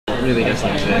really doesn't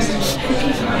exist.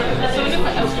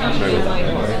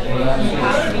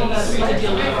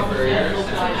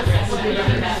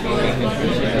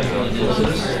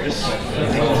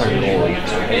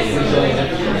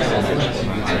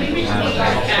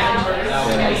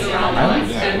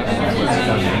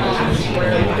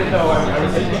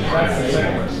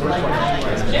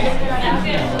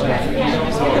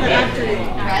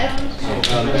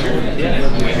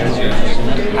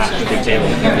 Big table.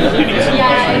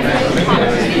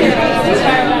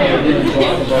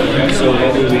 So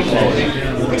what would we call it?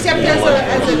 Except as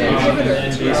an inhibitor.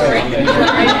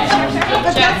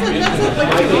 But that's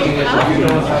like a big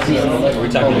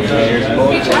We're talking 2 years ago.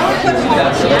 I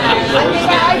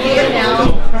think our idea now,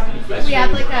 we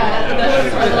have like a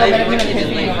little bit of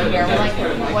conditioning over here. We're like,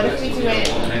 what if we do it,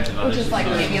 which is like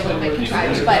maybe a little bit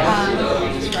contrived, but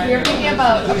we were thinking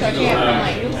about approaching it from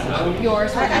like your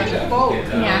sort of natural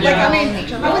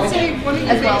nature, I would say one of the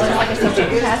as well as like a social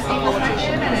capacity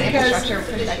perspective and an infrastructure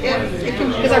perspective.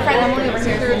 Because our friend Emily over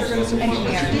here is an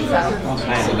engineer,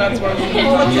 so that's where we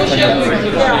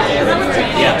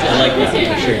Yeah, I like that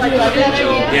for sure. like love that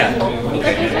idea. Yeah.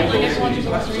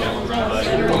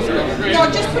 no,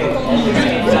 just put it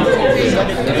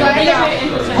So I think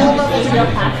all levels of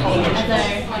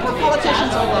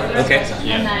politicians all over. Okay.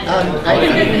 And then I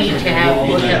think we need to have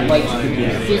look at like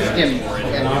systems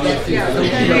and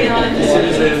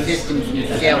systems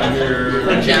themselves. For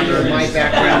example, my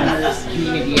background is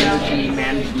community energy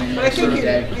management. But I think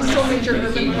you still need your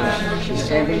urban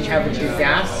planners. And we have a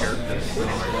disaster.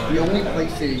 The only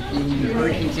places in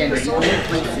hurricane centers, the only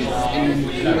places in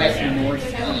the U.S.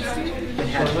 Northeast that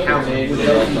have power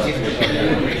without the district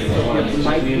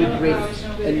microgrid,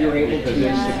 and you're able to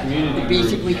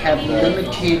basically have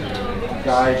limited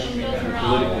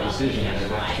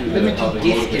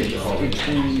distance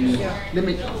between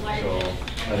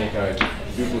I think I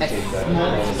duplicate that.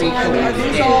 Are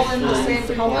these all in the same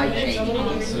color?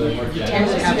 you tend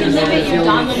to have a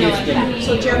resilient system.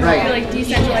 So generally, Right. Like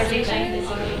decentralization.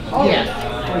 Yes.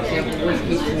 For example, worst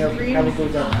case scenario, power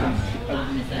goes up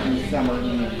in the summer and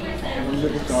have a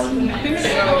little garden.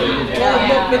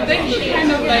 But they can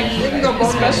kind of like,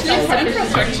 especially for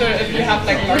infrastructure, if you have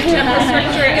like large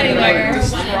infrastructure and like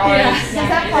destroys, for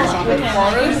example,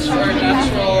 forests or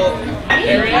natural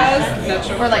areas,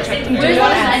 natural Or like, protected do you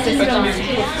want to areas, have but systems? you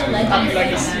put up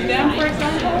like a sea dam, for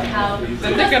example,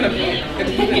 then they're gonna be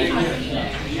inhibiting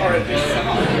or at least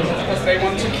somehow because they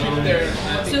want to keep their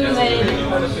So then,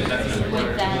 part of it.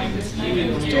 with that,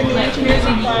 like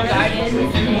community guidance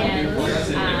and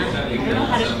I don't know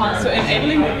how to call So it.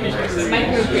 enabling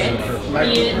Microgrids.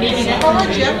 Maybe that's all in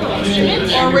general. Or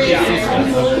we, yeah.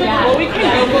 well, we can go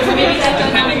with maybe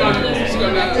depending on who's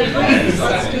gonna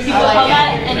People call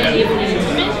that an enabling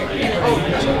instrument.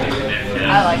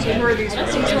 I like it. Where are these?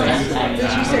 What's these ones?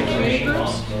 Did you say community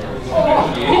groups?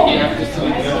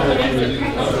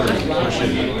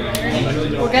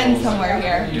 We're getting somewhere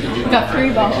here. We've got 3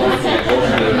 bubbles.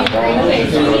 Okay,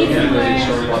 so we need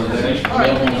somewhere.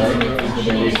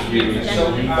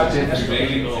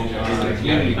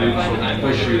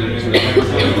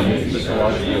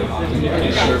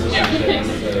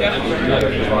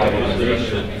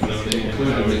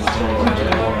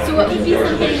 So what would be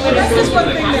something where That's just one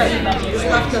thing that is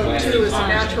left out too is the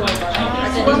natural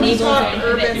environment. Like when we talk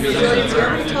urban resiliency,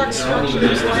 everybody talks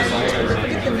structures, land use, but we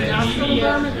forget the natural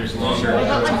environment.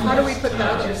 How do we put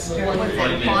that in?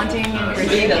 Bonding and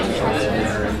bridging people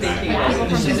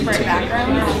from disparate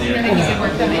backgrounds. I think you could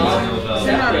work them into.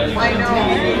 I know.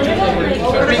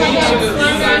 What about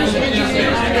planners,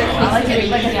 engineers? I like it.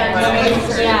 Like a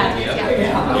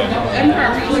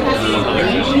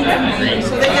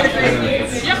So they get a great.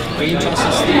 Will you toss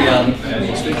us the,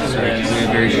 sorry, we have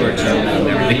very short term,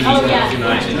 the key. Oh, yeah.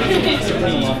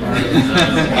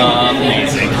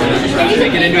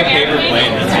 Make it into a paper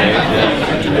plane, that's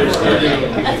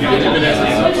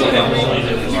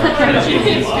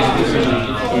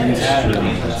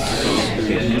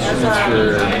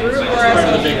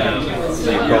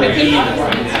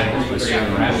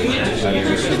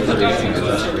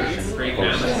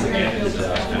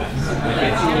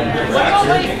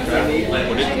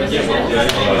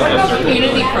What about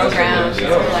community programs?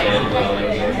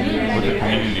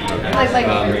 Like,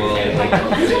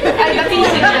 I think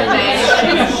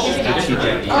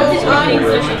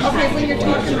Okay, when you're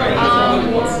talking about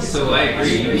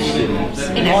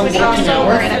inequity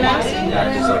or inequality.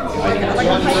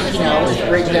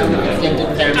 Break down the extended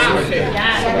family.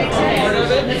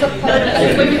 it's a part of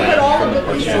it. When you put all of the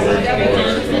pieces together,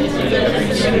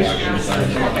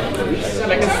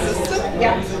 like a system.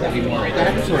 yeah.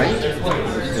 That's right.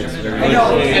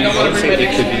 I don't want to remit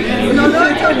it. No, no,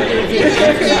 it's okay.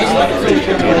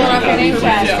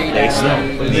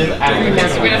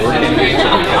 Oh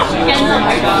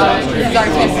my god, this is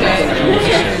artistic.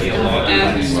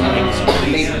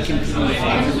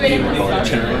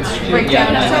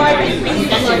 Breakdown. So I think we need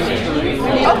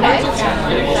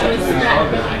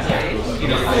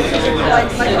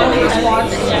like, like all these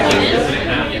watches,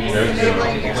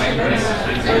 enabling instruments,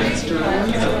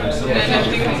 I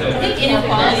think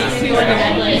inequality is too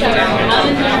fundamentally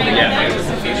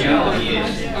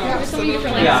there's so many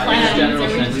different like plans or Of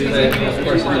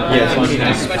course, yeah, it's one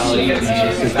municipality,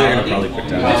 because they're going to probably put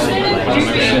down.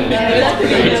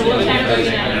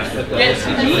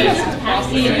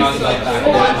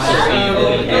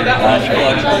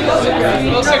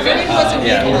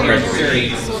 Yeah,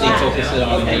 they focus it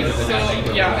on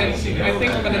Yeah, and I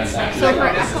think when it's So for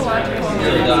ecological,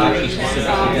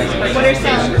 what are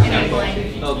some enabling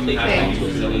things?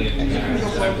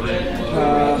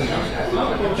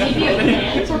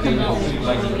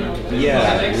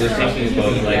 yeah, we were thinking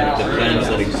about like the plans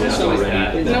that exist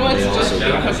already. no, it's just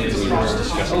because it's strong.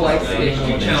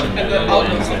 And the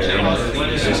Plans that are in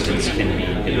existence can be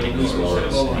inhibiting as well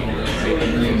as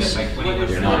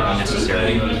they're not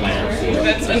necessarily planned for.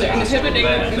 That's an inhibiting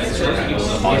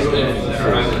Positive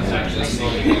for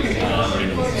in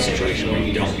a situation where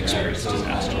you don't experience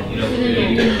disaster.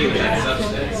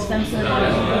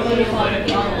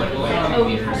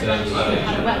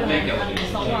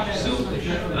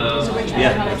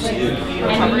 Yeah, absolutely.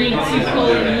 and we need people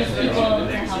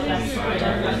to help us.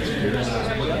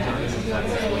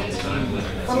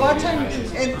 a lot of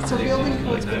times, and so building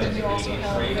codes, but then you also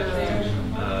have your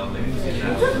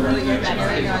really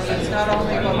engineering on it. It's not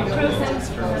only about buildings,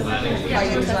 it's about how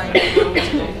you design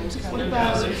buildings, those kind of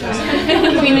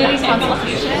things. Community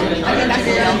consultation. I think that's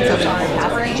what else is on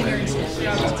happening.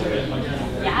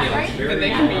 Yeah, right? and they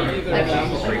can be either Like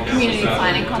community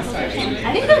planning consultation.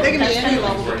 I think They can be any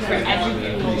level.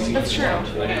 that's true.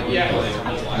 yeah.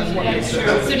 So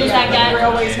does that get,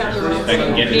 Railways have their own.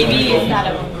 maybe is that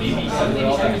a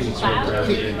cloud?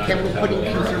 Can we put in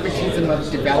conservatism of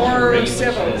Or development?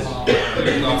 civil. So it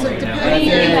And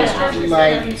depends.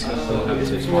 like,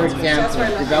 for example,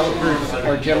 developers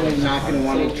are generally not going to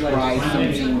want to try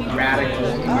something radical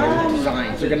in their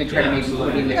designs. They're going to try to maybe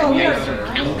put in a nicer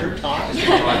countertop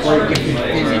or a different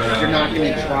finish. They're not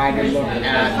going to try to look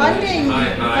at Funding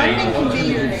can be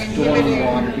inhibiting.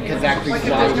 stormwater because that Like creates if a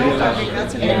lot there's of no risk. funding,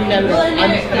 that's an And issue.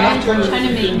 I'm not going to Trying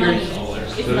to make money.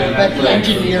 but the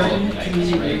engineering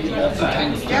community also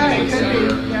tends to Yeah, it could be,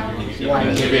 yeah. why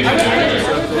It's really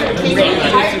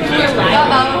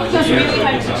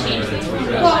hard to change things.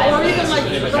 Well, or even like,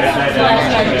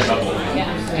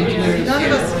 none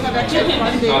of us have extra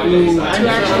funding to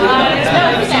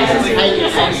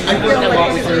actually. I work a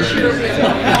lot with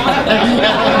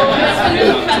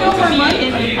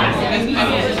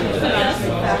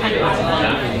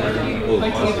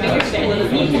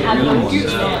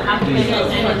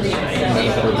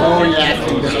Oh yes.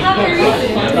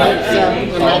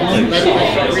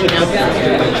 Let's bring out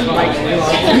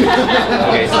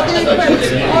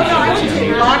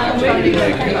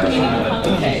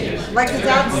Like, cause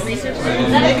that's negative funding.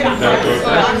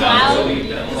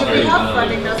 Because if we have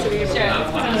funding, that's an issue.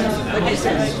 Like you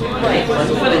said.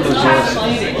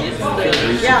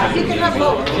 Yeah, you can have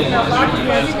both. You can have lack of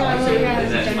funding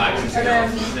and then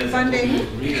funding.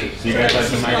 You guys have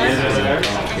some ideas over there?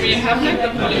 We have like the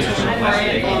political part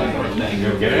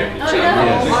You get it? On a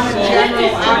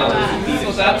general act. so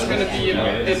that's going to be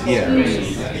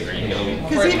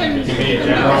Because even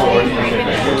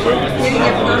Getting a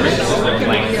permit can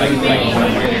be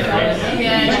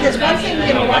like there's one thing,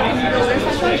 you know, I can build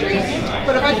infrastructure,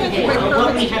 but if I can't get my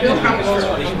permits to build houses,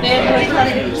 then what are you trying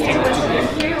to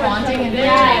do? Wanting and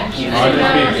That's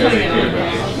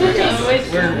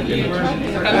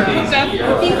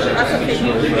a big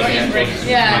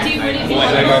yeah. Do you really think I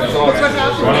got thoughts. what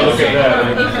happens. Want to look at that?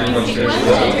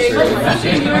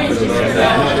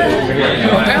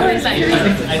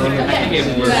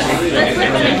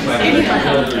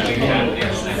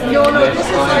 No, this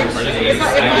is like, if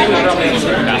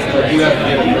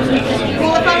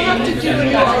I have to do a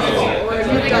new article or a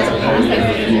new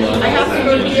document, I have to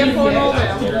go to the info and all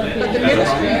that, but the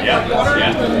ministry of water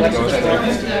and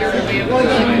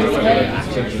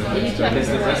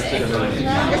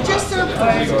it's just their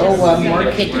process.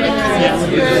 market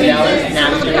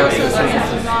Some of the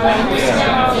processes is not.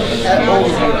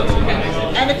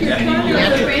 And if you're trying to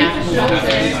build the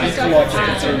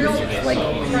infrastructure, it's a real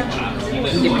crunch.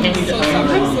 depends So on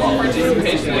sometimes the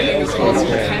participation rate is also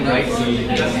kind of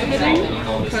limiting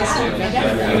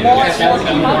because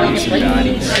the more people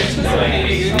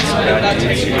participate, that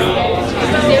takes you a long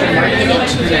time.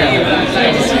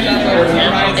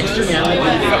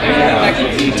 Like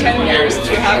 10 years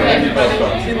to have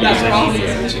everybody in that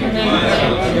process.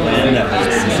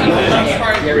 That's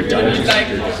hard. You need like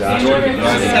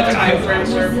set time frames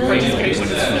where participation is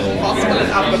possible,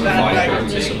 and after that, like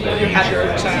you have your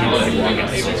chance.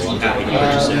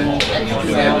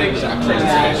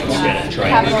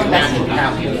 Capital investment.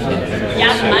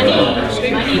 Yeah, money.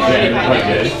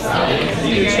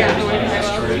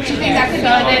 Do you think that could go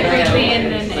there briefly and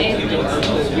then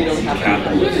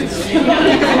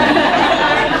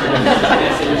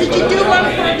Did you do one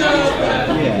for the?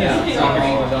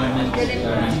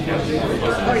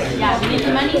 Yeah, we need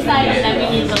the money side and then we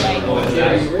need the like,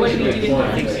 what do we do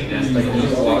with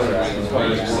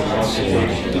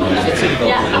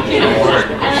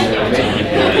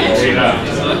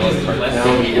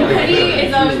Cody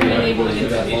is always really able to do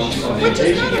it. Which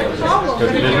is not a problem.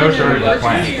 But There's no shortage of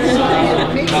plans.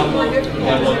 it makes it more difficult.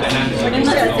 Like you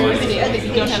said,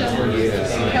 You don't have to.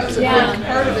 becomes a big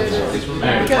part of it.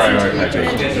 Because it's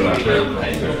education.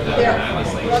 Yeah,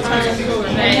 lots of people are.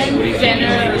 And dinner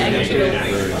and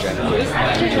community.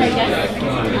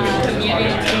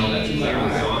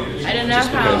 I don't know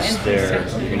how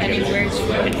any words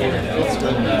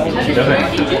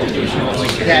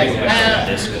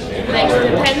like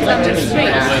depends on the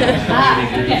street.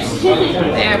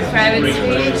 There are private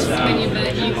streets when you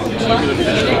belong to the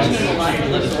village,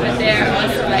 but there are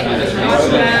also like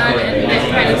northbound and that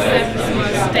kind of stuff is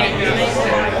more state related.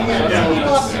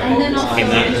 And then also in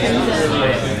terms of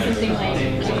something like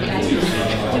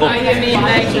oh, you mean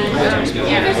like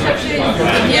yeah,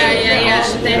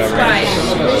 that's right.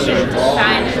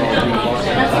 Fine.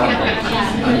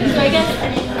 So I guess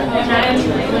when I'm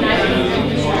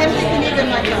I'm thinking even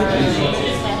like a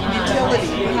utility.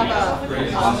 We have a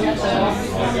new utility.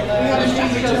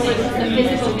 the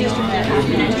physical district that has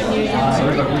been engineered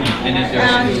And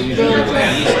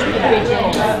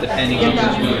depending on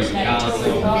which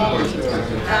municipality.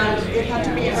 and it had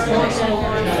to be a small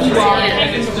store.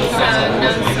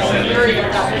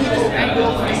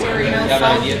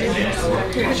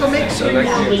 Which will make sure that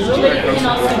sometimes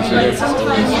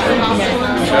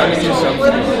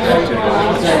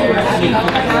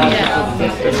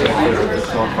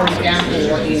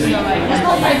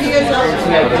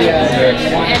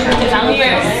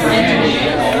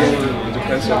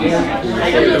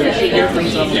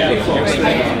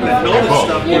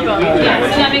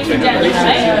that makes me jealous,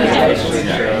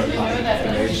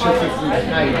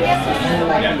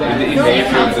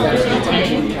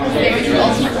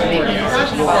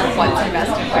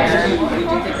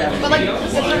 but like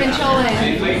the provincial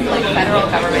and like federal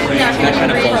government for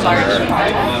large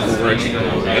projects.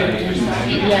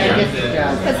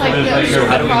 Because like the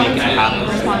province is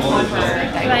responsible for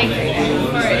like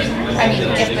I mean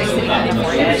if the city can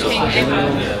afford it.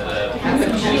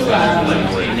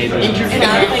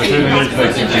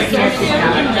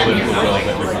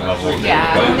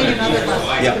 Yeah.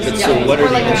 Yeah, but so what are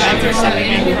the issues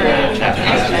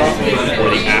or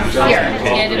the after?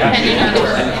 yeah, depending on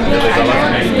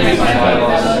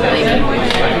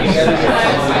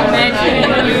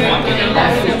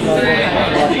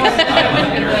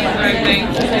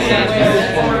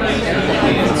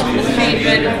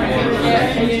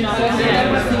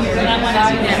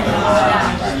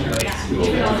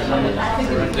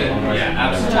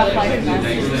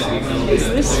Is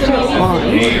this still on?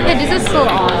 Yeah, this is still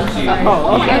on.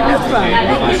 Oh, okay, that's fine.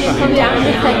 Come down to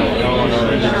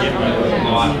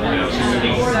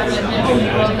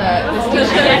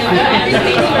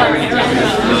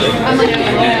I'm like,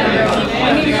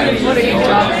 what are you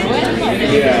jogging with?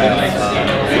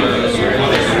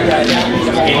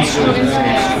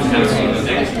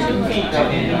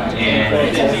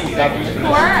 Who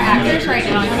are our actors right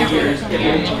now?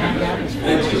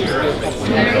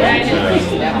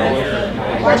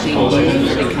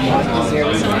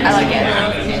 I like it.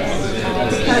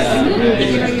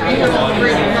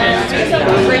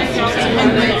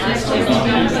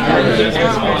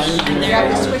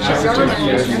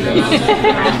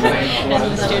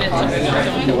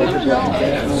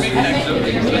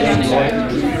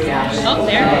 oh,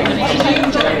 there.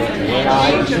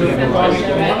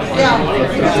 yeah,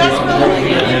 because that's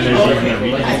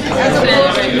really as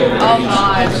opposed to Oh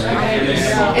gosh.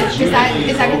 Is that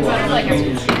considered like a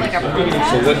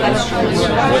process? So what That's really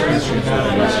what it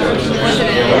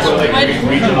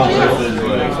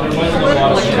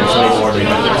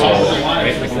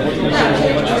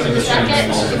is.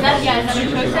 that a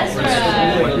process or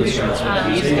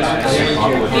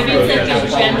maybe it's like a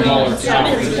general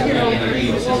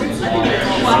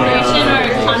cooperation or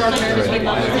conflict between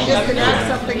levels of Just government? enact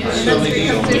something that eventually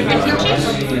comes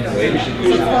to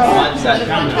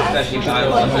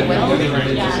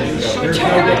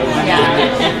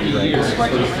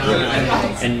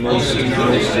And most of this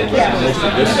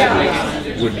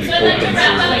would be open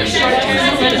for Short-term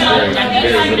is like not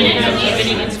very little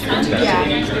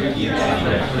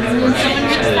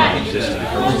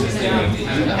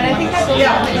And I think that's something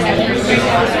that we're doing.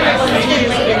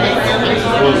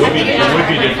 Well, it would be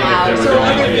different if they were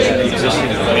going to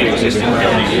existing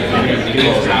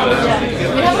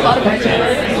We have a lot of budget.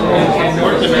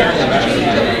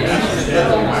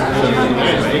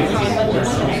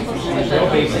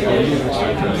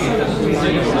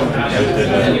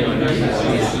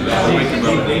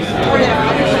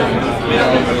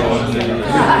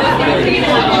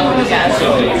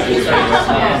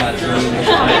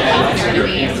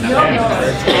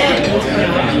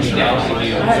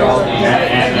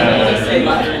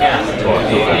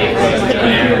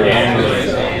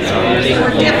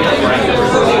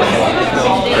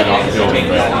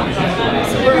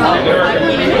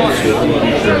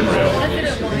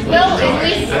 Well, at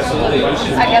least,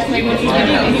 I guess maybe we can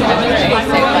do basic, but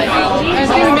I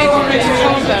think maybe we should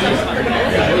show them.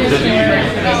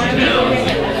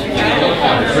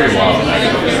 pretty wild.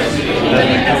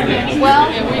 well,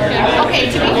 okay,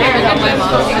 to be fair though, my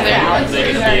mom thinks that Alex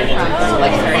is from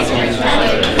like 30 years ago.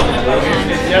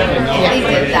 And if they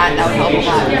did that, that would help a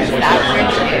lot because that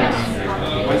bridge is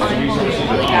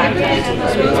unbelievably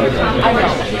bad.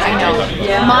 I know.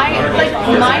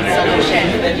 My solution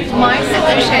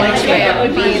to it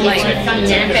would be like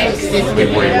fix.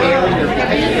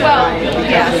 Well,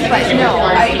 yes, but no,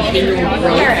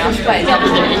 fair enough, but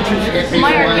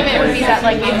my argument would be that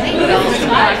like if they built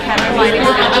Canada Line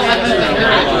extension,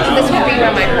 this would be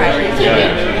where my priorities would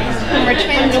be.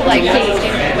 Richmond, like, at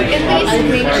least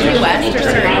make Key West or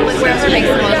certain wherever makes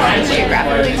the most sense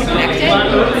geographically to connect it,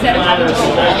 instead of having to go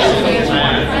all the way to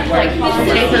like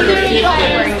stay where you are.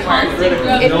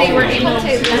 If they were able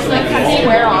to just like kind of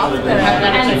square off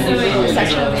the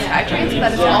section of the SkyTrain so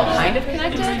that it's all kind of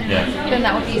connected, then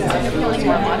that would be significantly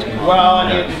more logical. Well,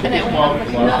 And it would help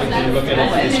with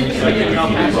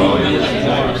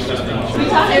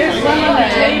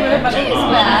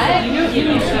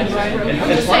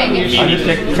just saying, I'm just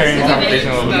carrying the conversation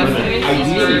a little bit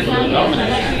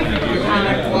further.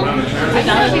 I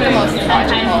thought that would be the most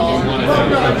logical way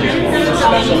to do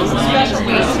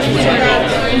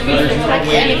it. Like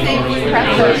anything, prep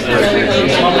those for there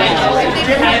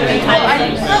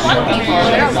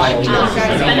are a lot of people who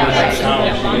think that way.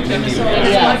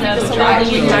 So I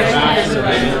think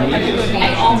it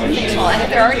would be useful. And if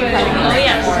they're already planning on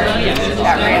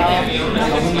that rail,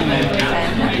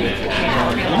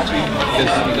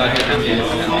 You got your hand.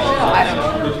 I don't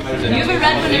know. You have a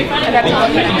red one in front of I'd have to look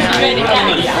at it now.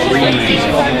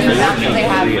 They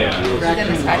have within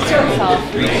the SkyTrain itself.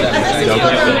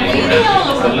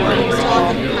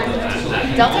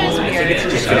 Delta is weird.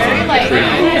 It's very like,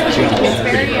 it's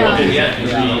very nodal feature.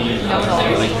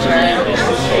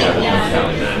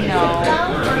 You know,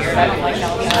 weird. I don't like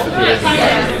Delta.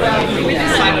 we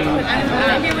decided on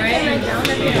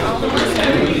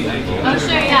Oh, sure,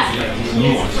 yeah.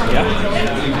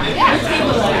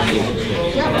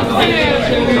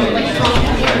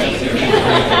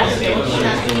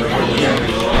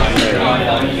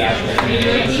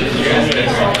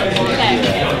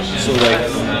 So like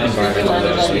environmental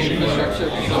legislation.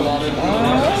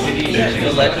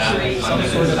 To legislate some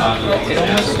sort of, it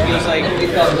almost feels like we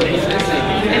thought we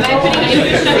Am I putting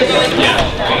infrastructure in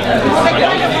here?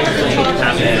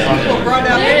 brought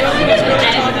up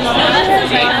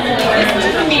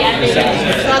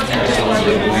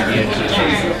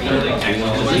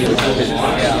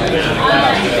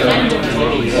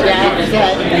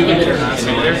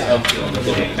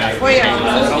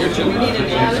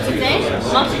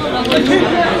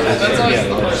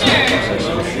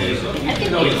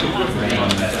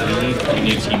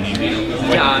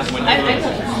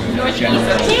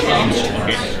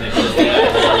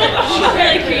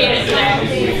Really creative there.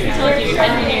 Told you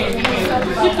engineering.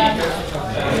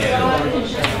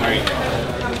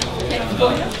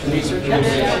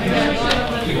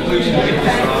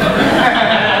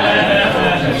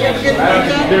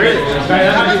 There is.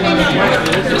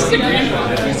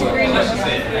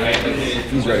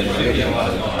 He's ready.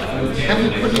 Have you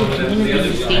put in community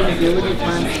sustainability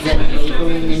plans as a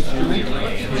labeling instrument?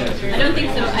 I don't think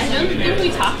so. I don't think we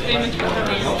talked very much about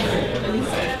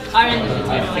that. are in the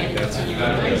potato.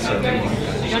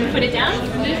 You want to put it down?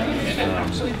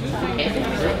 So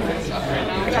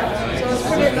let's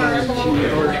put it in our envelope.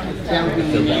 That would be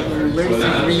where's the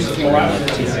green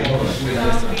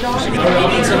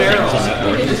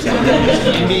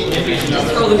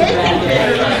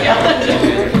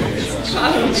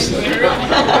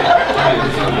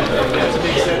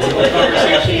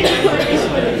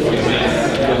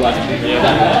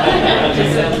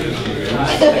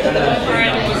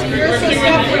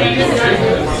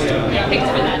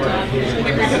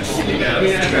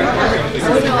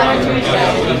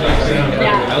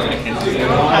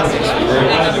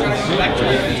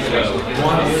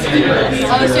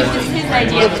Oh, so if this is his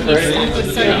idea that he's stuck with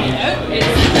sorting it out,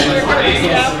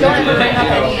 Don't ever bring up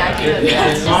any idea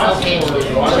that's just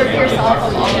strip yourself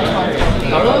of all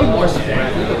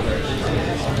responsibility.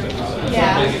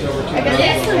 Yeah. I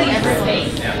guess it's the least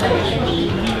space.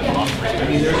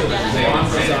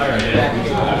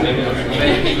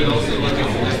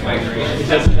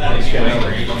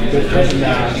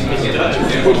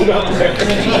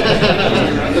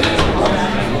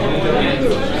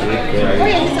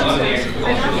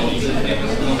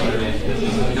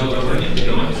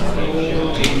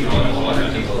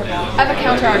 I have a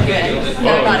counter argument.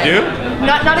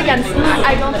 Not against.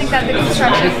 I don't think that the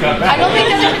construction. I don't think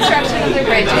that the construction of the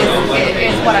bridge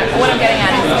is what I'm getting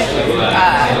at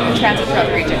is transit throughout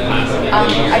the region.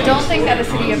 I don't think that the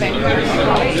city of Vancouver can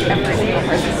accommodate every single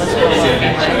person lives in the region.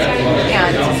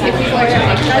 And if people are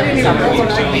trying to live in suburbs or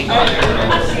to make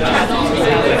transit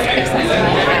systems accessible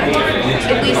and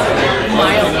at least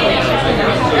mildly.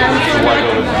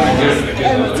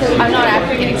 I'm not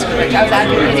advocating for bridge. I was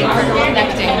advocating for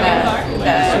connecting the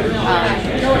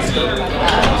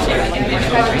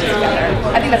together.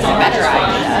 I think that's a better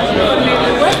idea.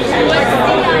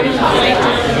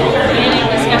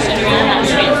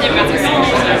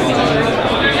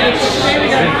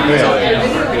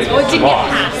 Oh, it didn't get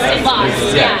passed. It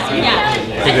lost. Yeah.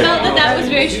 I felt that was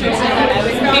very stressful. I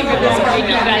was in favor of this giving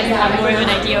you guys have more of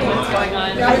an idea of what's going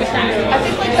on. I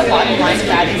think like the bottom line of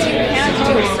that is you can't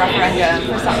do a referendum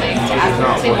for something to ask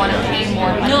if they want to pay more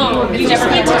money. No, you just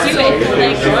need to do it.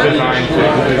 Like,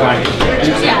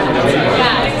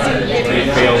 They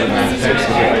failed in that sense.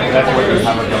 That's what they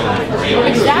haven't done.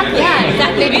 Exactly. Yeah,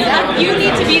 exactly. You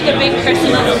need to be the big person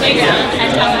on the playground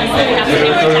and tell us that we have to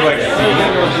do it.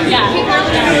 Yeah.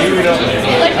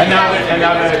 And now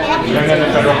the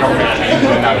federal government changed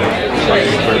it. Now do it.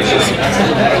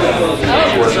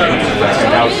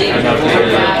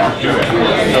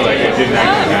 So like it didn't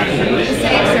actually matter. The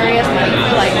city of Surrey has money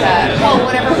for like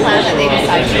whatever plan that they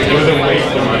decide to do. It was a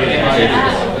waste of money.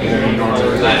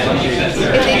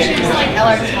 If they choose like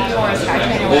LRT or a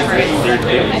SkyTrain or whatever, I think people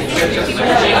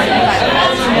are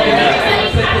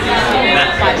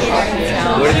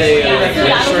Where do they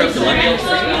sort of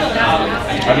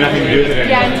I have nothing to do with it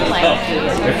anymore. Yeah, it's like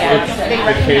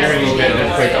It's catering bit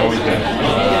that's like always been.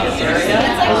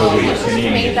 it's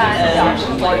like made that the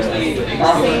option for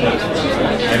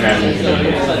And that's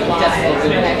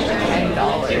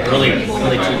really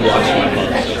true watching my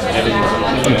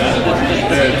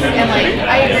and like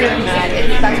I agree with that.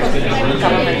 That's what the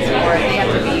government's for. They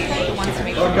have to be the ones to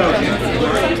make sure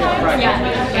sometimes. Yeah.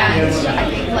 And I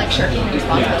think like shirking the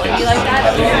responsibility like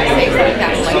that, say something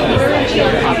that's like really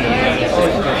unpopular.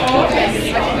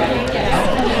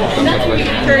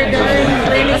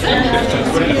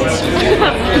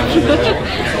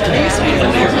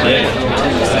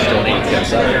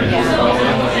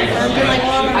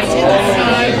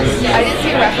 I did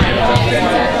see a referendum for,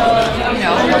 you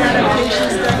know,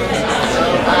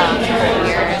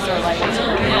 years or like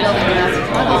building a massive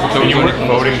tunnel. So you weren't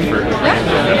voting for like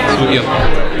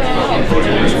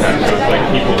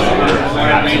people that were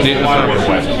actually from the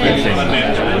West saying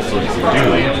that was supposed to do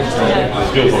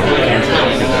still voted to cancel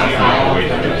because that's not the way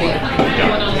that it was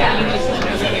done.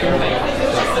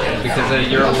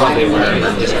 because you're probably aware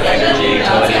of district energy,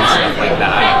 utilities, stuff like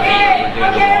that.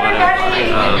 We're doing a lot of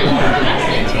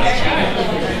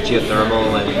geothermal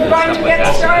and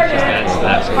stuff like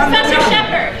that. Professor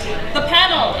Shepard, the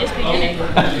panel is beginning.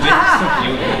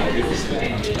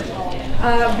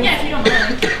 Yes, you don't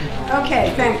mind.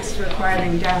 Okay, thanks for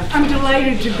quieting down. I'm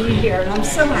delighted to be here, and I'm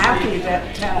so happy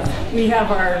that we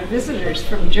have our visitors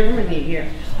from Germany here.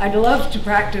 I'd love to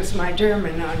practice my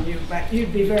German on you, but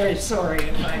you'd be very sorry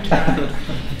if I tried.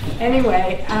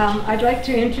 Anyway, I'd like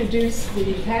to introduce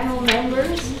the panel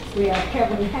members. We have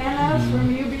Kevin Hanna from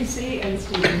UBC and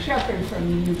Stephen Shepard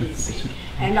from UBC.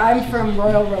 And I'm from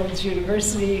Royal Roads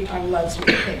University on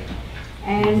Leslie Cape.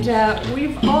 And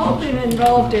we've all been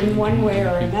involved in one way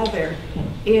or another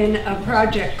in a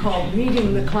project called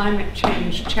Meeting the Climate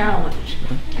Change Challenge.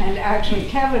 And actually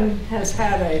Kevin has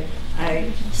had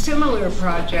a similar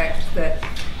project that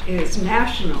is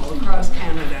national across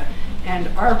Canada, and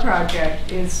our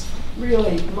project is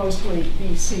really mostly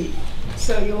BC.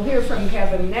 So you'll hear from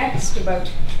Kevin next about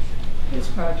his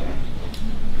project.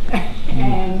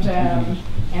 And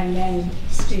then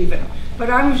Stephen. But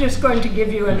I'm just going to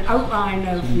give you an outline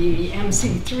of the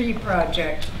MC3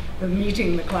 project, the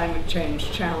Meeting the Climate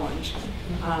Change Challenge.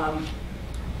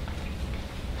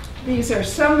 These are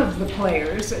some of the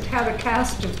players. It had a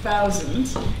cast of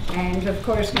thousands, and of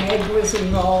course Meg was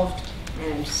involved,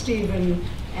 and Stephen,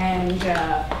 and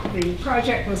the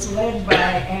project was led by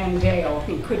Ann Dale,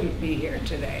 who couldn't be here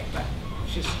today, but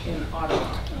she's in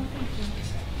Ottawa.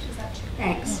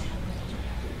 Thanks.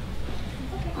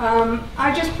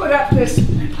 I just put up this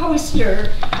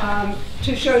poster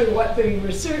to show you what the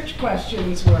research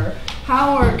questions were.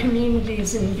 How are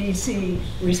communities in BC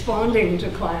responding to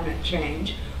climate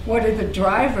change? What are the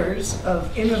drivers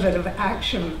of innovative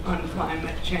action on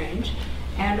climate change?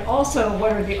 And also,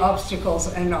 what are the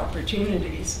obstacles and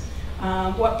opportunities?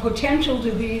 What potential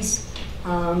do these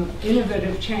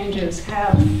innovative changes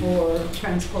have for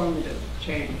transformative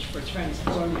change, for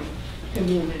transforming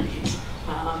communities?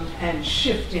 And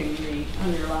shifting the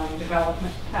underlying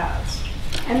development paths.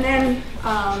 And then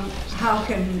how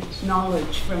can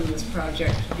knowledge from this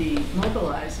project be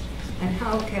mobilized, and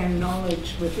how can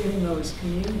knowledge within those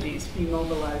communities be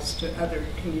mobilized to other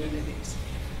communities?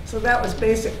 So that was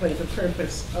basically the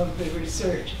purpose of the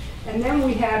research. And then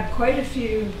we had quite a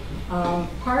few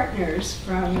partners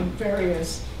from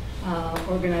various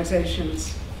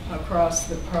organizations across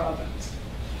the province.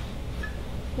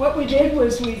 What we did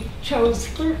was we chose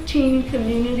 13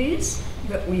 communities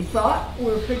that we thought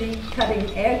were pretty cutting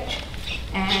edge,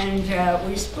 and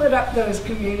we split up those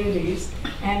communities,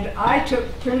 and I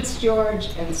took Prince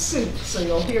George and Souk, so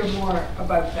you'll hear more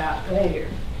about that later.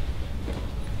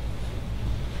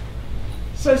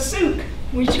 So Souk,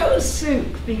 we chose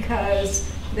Souk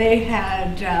because they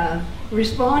had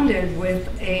responded with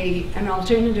an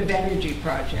alternative energy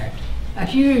project, a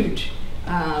huge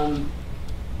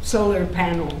solar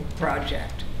panel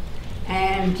project.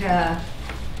 And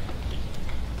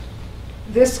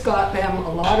this got them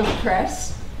a lot of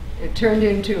press. It turned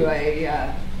into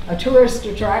a tourist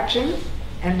attraction,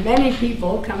 and many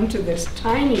people come to this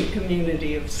tiny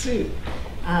community of Souk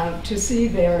to see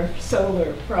their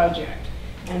solar project.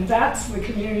 And that's the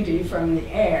community from the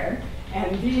air.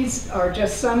 And these are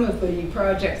just some of the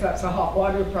projects. That's a hot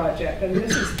water project, and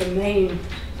this is the main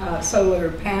solar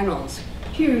panels.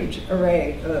 Huge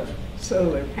array of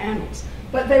solar panels.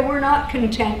 But they were not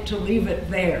content to leave it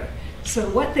there. So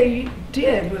what they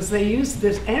did was they used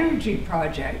this energy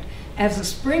project as a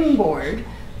springboard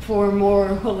for more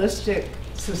holistic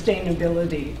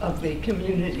sustainability of the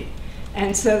community.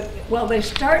 And so, well, they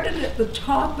started at the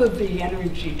top of the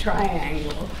energy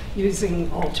triangle using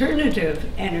alternative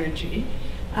energy.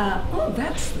 Oh,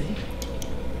 that's the...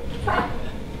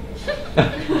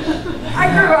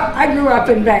 I grew up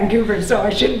in Vancouver, so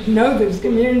I should know this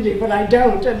community, but I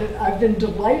don't, and I've been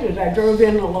delighted. I drove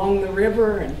in along the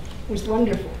river, and it was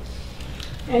wonderful.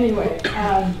 Anyway,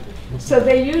 so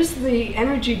they used the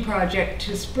energy project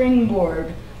to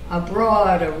springboard a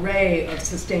broad array of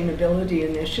sustainability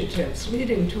initiatives,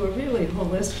 leading to a really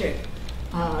holistic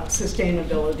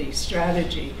sustainability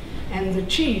strategy. And the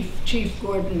Chief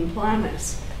Gordon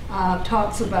Planis,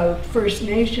 talks about First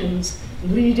Nations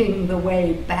leading the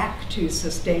way back to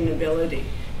sustainability.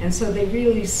 And so they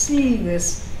really see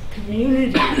this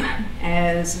community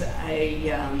as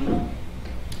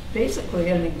basically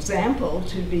an example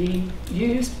to be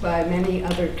used by many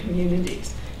other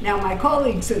communities. Now, my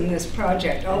colleagues in this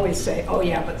project always say, oh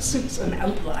yeah, but Souk's an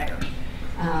outlier.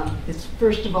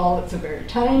 First of all, it's a very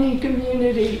tiny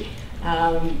community.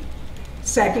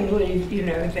 Secondly, you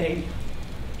know,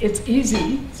 it's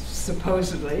easy,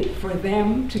 supposedly, for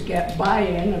them to get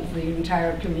buy-in of the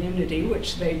entire community,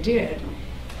 which they did,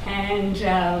 and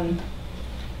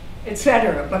et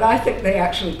cetera. But I think they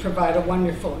actually provide a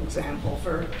wonderful example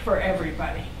for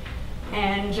everybody.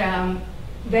 And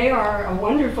they are a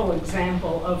wonderful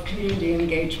example of community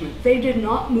engagement. They did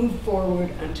not move forward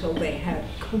until they had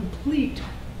complete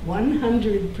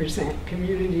 100%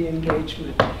 community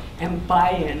engagement and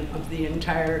buy-in of the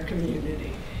entire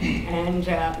community. And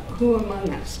who among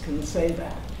us can say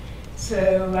that?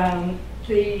 So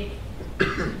the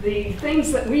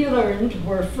things that we learned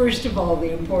were, first of all,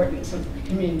 the importance of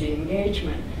community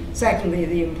engagement. Secondly,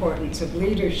 the importance of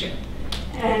leadership.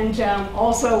 And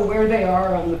also where they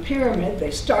are on the pyramid.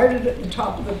 They started at the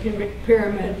top of the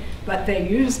pyramid, but they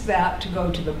used that to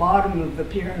go to the bottom of the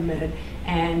pyramid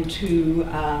and to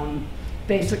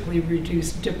basically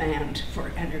reduce demand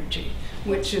for energy,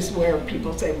 which is where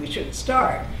people say we should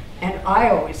start. And I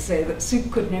always say that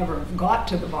soup could never have got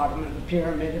to the bottom of the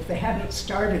pyramid if they hadn't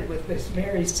started with this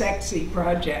very sexy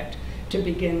project to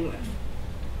begin with.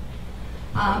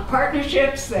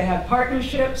 Partnerships, they had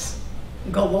partnerships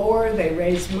galore, they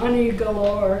raised money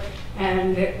galore,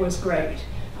 and it was great.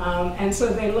 And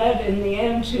so they led in the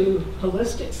end to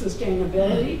holistic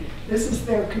sustainability. This is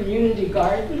their community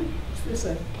garden. Is this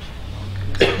a...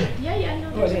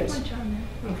 No, there's a bunch on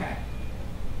there. Okay.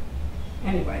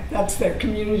 Anyway, that's their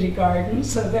community garden.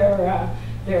 So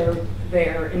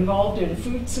they're involved in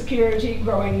food security,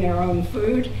 growing their own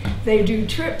food. They do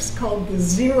trips called the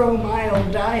 0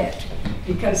 Mile Diet,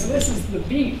 because this is the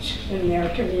beach in their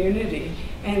community,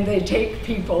 and they take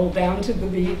people down to the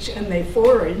beach and they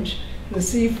forage the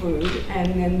seafood and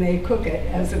then they cook it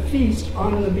as a feast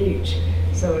on the beach.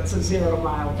 So it's a 0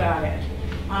 Mile Diet.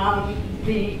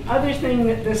 The other thing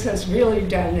that this has really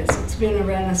done is it's been a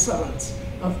renaissance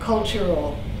of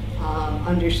cultural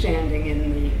understanding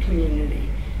in the community.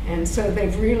 And so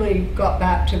they've really got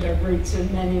back to their roots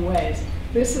in many ways.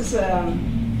 This is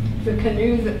the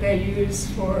canoe that they use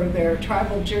for their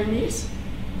tribal journeys,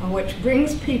 which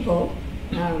brings people,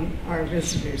 our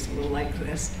visitors will like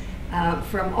this,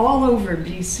 from all over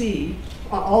BC.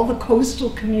 All the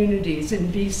coastal communities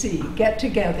in BC get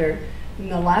together in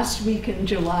the last week in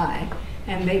July,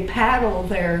 and they paddle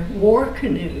their war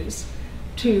canoes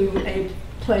to a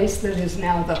place that is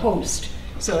now the host.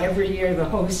 So every year the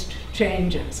host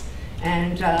changes.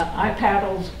 And I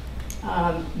paddled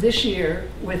this year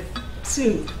with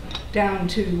Sue down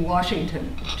to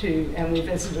Washington, and we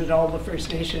visited all the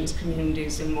First Nations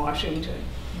communities in Washington.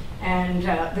 And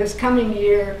this coming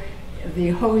year, the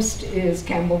host is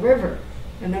Campbell River,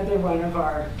 another one of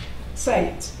our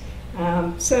sites.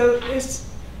 So this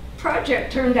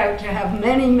project turned out to have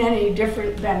many, many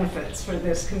different benefits for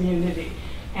this community.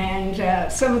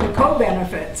 And some of the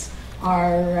co-benefits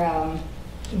are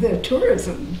the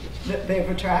tourism that they've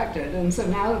attracted. And so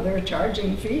now they're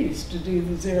charging fees to do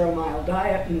the 0 Mile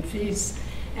Diet and feasts,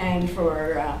 and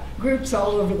for groups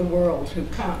all over the world who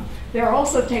come. They're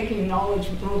also taking knowledge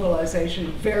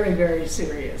mobilization very, very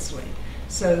seriously.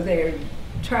 So they're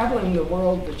traveling the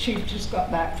world. The chief just got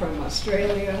back from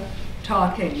Australia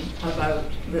talking about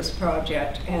this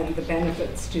project and the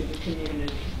benefits to the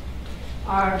community.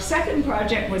 Our second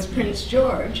project was Prince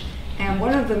George, and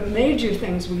one of the major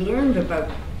things we learned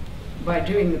about by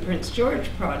doing the Prince George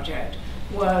project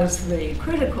was the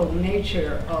critical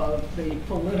nature of the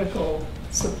political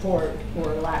support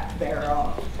or lack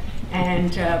thereof.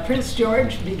 And Prince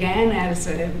George began as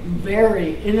a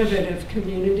very innovative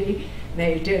community.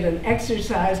 They did an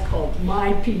exercise called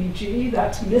My PG,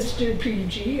 that's Mr.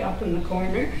 PG up in the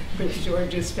corner. Prince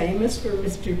George is famous for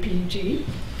Mr. PG.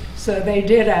 So they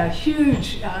did a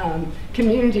huge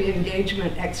community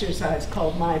engagement exercise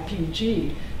called My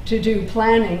PG to do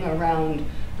planning around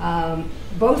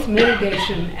both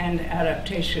mitigation and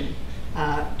adaptation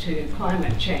to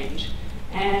climate change.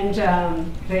 And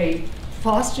they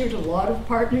fostered a lot of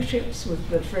partnerships with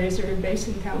the Fraser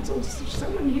Basin Council. Is there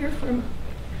someone here from?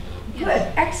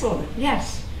 Good, excellent,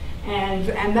 yes. And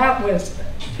that was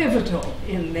pivotal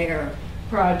in their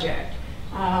project.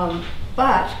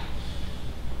 But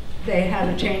they had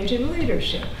a change in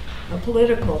leadership, a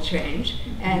political change,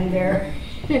 and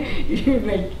you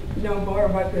may know more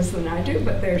about this than I do,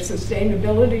 but their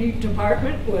sustainability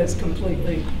department was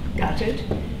completely gutted,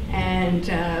 and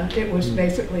it was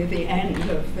basically the end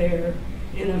of their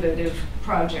innovative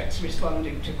projects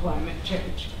responding to climate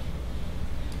change.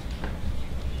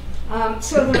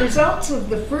 So the results of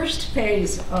the first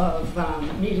phase of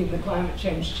meeting the climate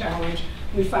change challenge,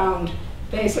 we found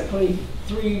basically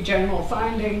 3 general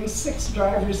findings, 6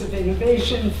 drivers of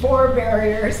innovation, 4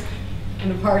 barriers,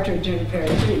 and a partridge in a pear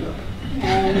tree.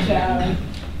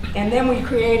 And then we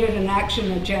created an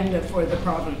action agenda for the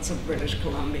province of British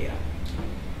Columbia.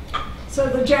 So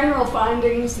the general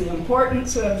findings, the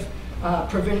importance of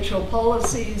provincial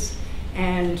policies,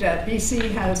 and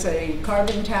BC has a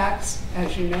carbon tax,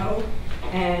 as you know,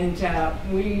 and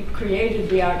we created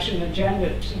the action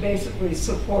agenda to basically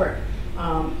support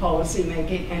policy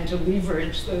making and to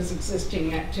leverage those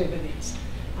existing activities.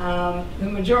 The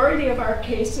majority of our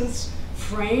cases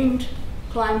framed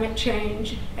climate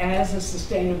change as a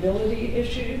sustainability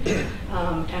issue,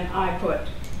 and I put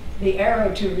the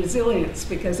arrow to resilience,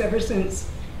 because ever since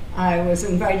I was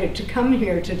invited to come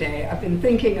here today. I've been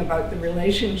thinking about the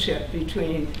relationship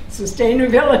between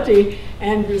sustainability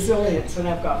and resilience, and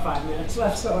I've got 5 minutes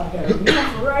left, so I better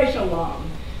move right along.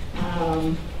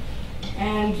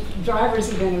 And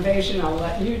drivers of innovation, I'll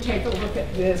let you take a look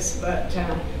at this, but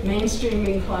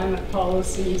mainstreaming climate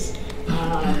policies.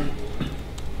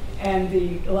 And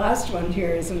the last one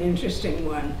here is an interesting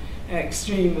one,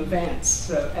 extreme events,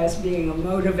 so as being a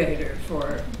motivator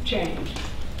for change.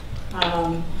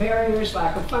 Barriers,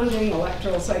 lack of funding,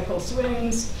 electoral cycle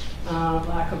swings,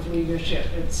 lack of leadership,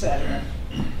 etc.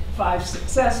 5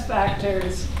 success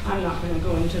factors. I'm not going to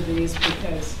go into these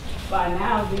because by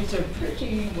now these are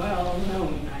pretty well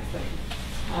known, I think.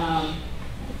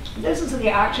 This is the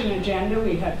action agenda.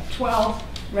 We had 12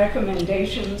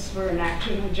 recommendations for an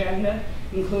action agenda,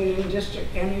 including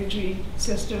district energy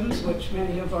systems, which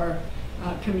many of our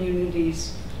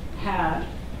communities have.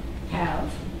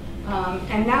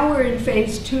 And now we're in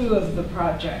phase 2 of the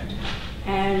project.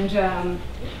 And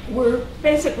we're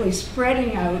basically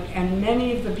spreading out, and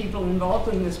many of the people involved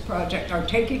in this project are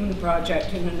taking the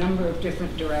project in a number of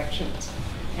different directions.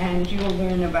 And you will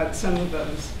learn about some of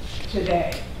those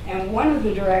today. And one of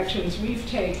the directions we've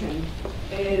taken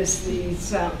is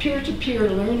these peer-to-peer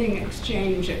learning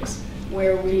exchanges,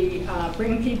 where we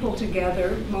bring people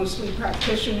together, mostly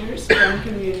practitioners from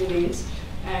communities,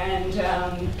 and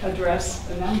address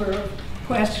a number of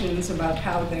questions about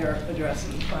how they're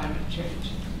addressing climate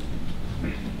change.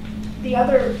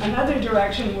 Another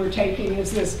direction we're taking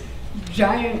is this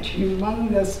giant,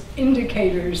 humongous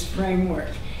indicators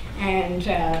framework. And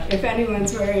if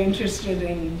anyone's very interested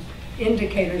in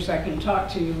indicators, I can talk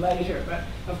to you later, but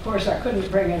of course I couldn't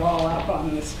bring it all up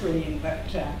on the screen, but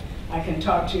I can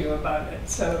talk to you about it.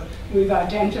 So we've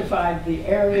identified the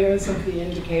areas of the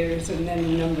indicators and then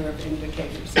a number of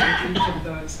indicators in each of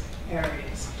those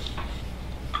areas.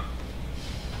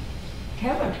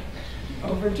 Kevin,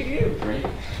 over to you. Great,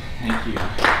 thank you.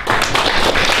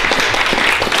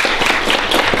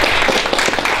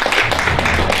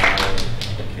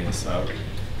 Okay, so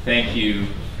thank you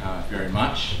very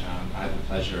much. I have the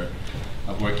pleasure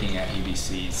of working at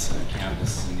UBC's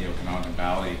campus in the Okanagan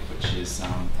Valley, which is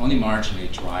only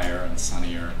marginally drier and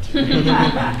sunnier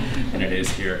than it is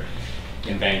here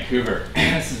in Vancouver.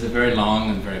 This is a very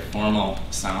long and very formal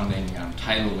sounding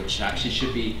title, which actually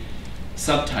should be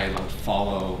subtitled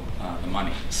Follow the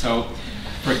Money. So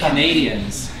for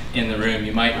Canadians in the room,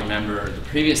 you might remember the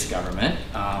previous government,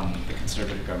 the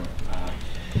Conservative government,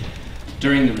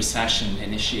 during the recession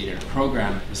initiated a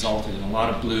program that resulted in a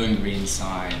lot of blue and green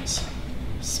signs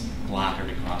splattered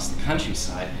across the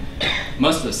countryside.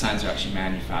 Most of those signs are actually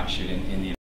manufactured in the